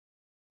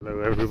Hello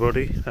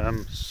everybody.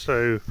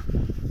 So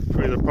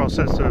through the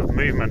process of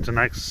movement and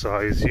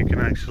exercise you can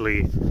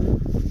actually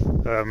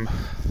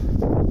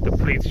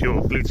deplete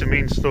your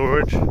glutamine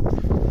storage.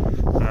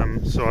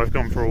 So I've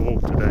gone for a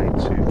walk today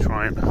to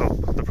try and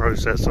help the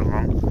process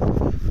along,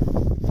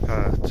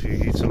 to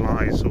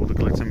utilise all the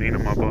glutamine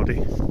in my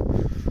body.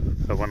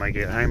 When I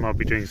get home I'll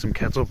be doing some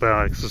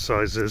kettlebell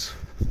exercises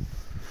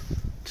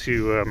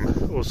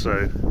to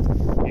also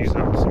use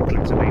up some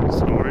glutamine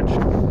storage.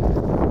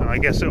 And I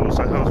guess it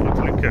also helps with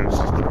glucose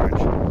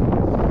storage.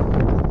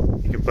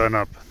 You can burn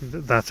up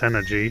that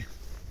energy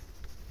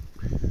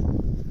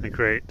and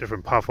create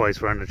different pathways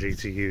for energy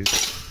to use.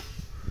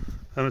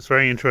 It's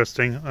very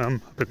interesting.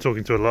 I've been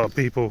talking to a lot of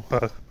people.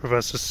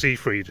 Professor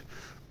Seafried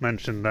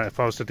mentioned that if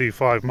I was to do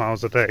 5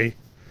 miles a day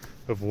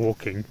of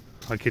walking,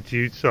 I could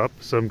use up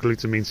some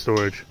glutamine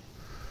storage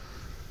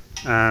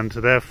and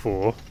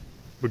therefore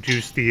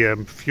reduce the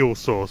fuel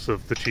source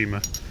of the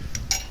tumour,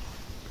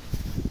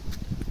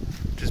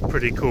 which is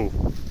pretty cool.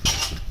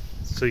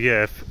 So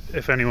yeah,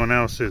 if anyone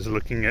else is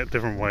looking at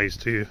different ways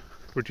to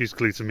reduce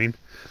glutamine,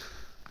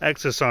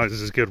 exercise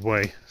is a good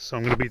way. So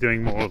I'm going to be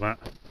doing more of that.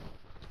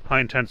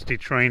 High intensity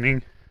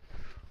training,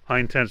 high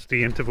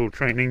intensity interval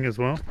training as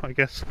well, I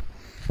guess.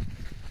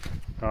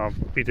 I'll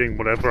be doing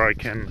whatever I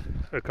can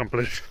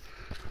accomplish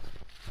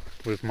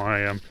with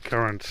my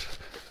current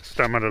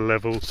stamina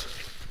levels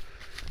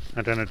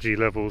and energy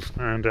levels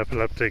and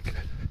epileptic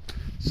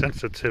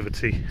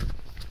sensitivity.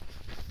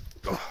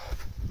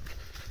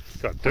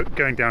 God,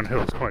 going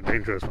downhill is quite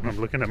dangerous when I'm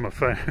looking at my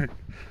phone.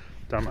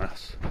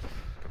 Dumbass.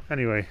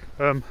 Anyway,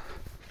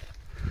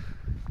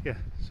 yeah,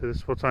 so this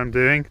is what I'm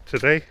doing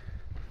today.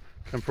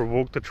 And for a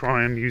walk to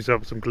try and use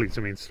up some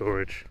glutamine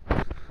storage,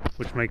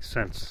 which makes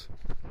sense.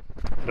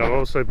 But I'll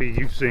also be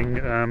using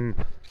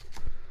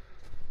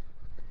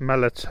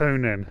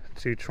melatonin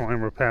to try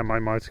and repair my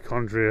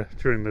mitochondria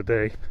during the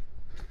day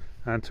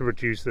and to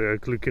reduce the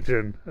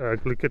glucogen,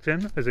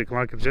 is it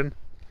glycogen?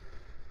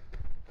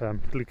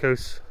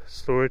 Glucose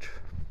storage.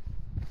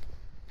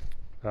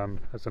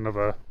 As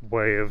another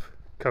way of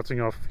cutting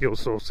off fuel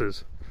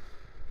sources.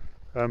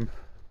 It's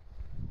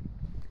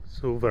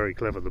all very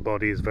clever, the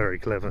body is very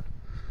clever.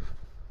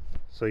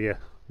 So yeah,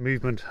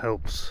 movement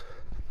helps.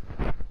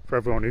 For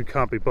everyone who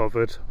can't be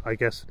bothered, I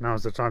guess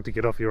now's the time to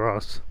get off your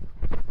ass.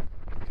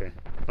 Okay,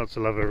 lots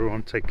of love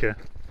everyone, take care.